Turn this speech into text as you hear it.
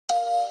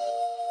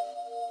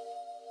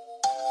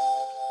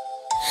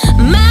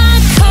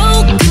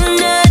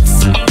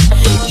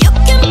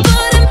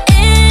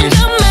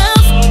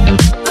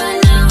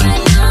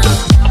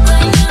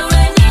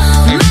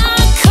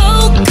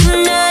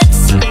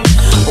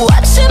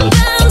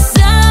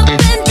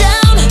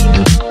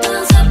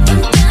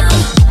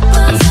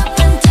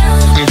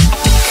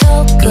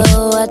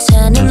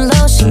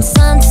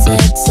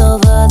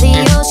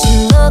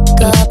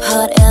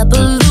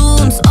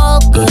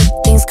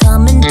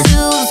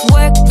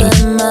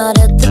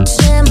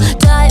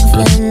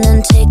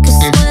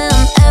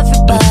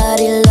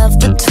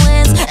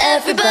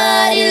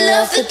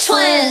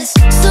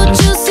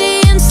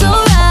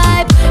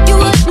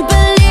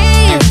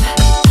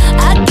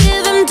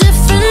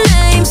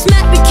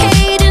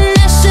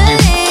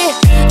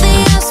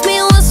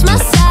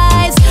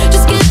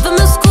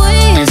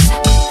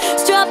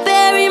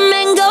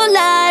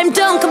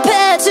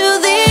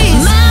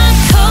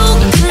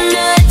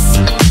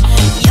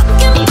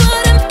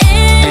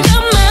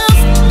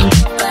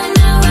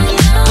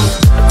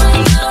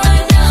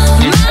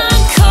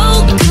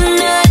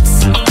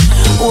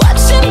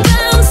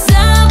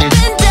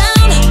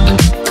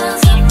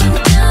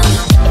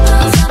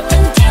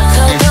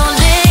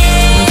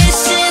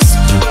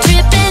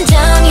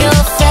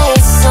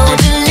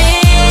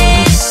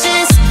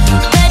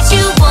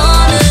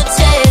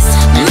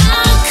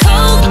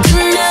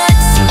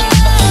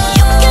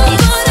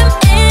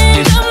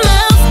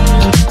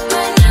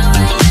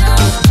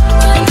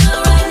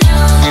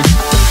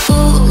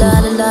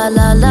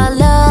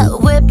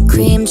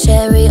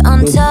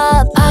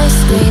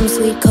cream,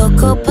 sweet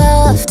cocoa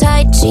puff,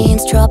 tight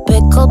jeans,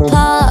 tropical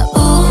pop.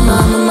 Ooh,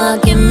 mama,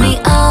 give me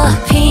a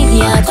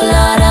pina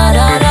colada,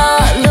 da, da.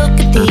 Look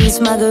at these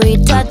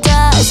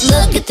margarita-tas,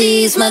 look at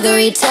these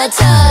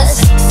margarita-tas.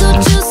 So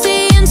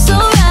juicy and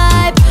so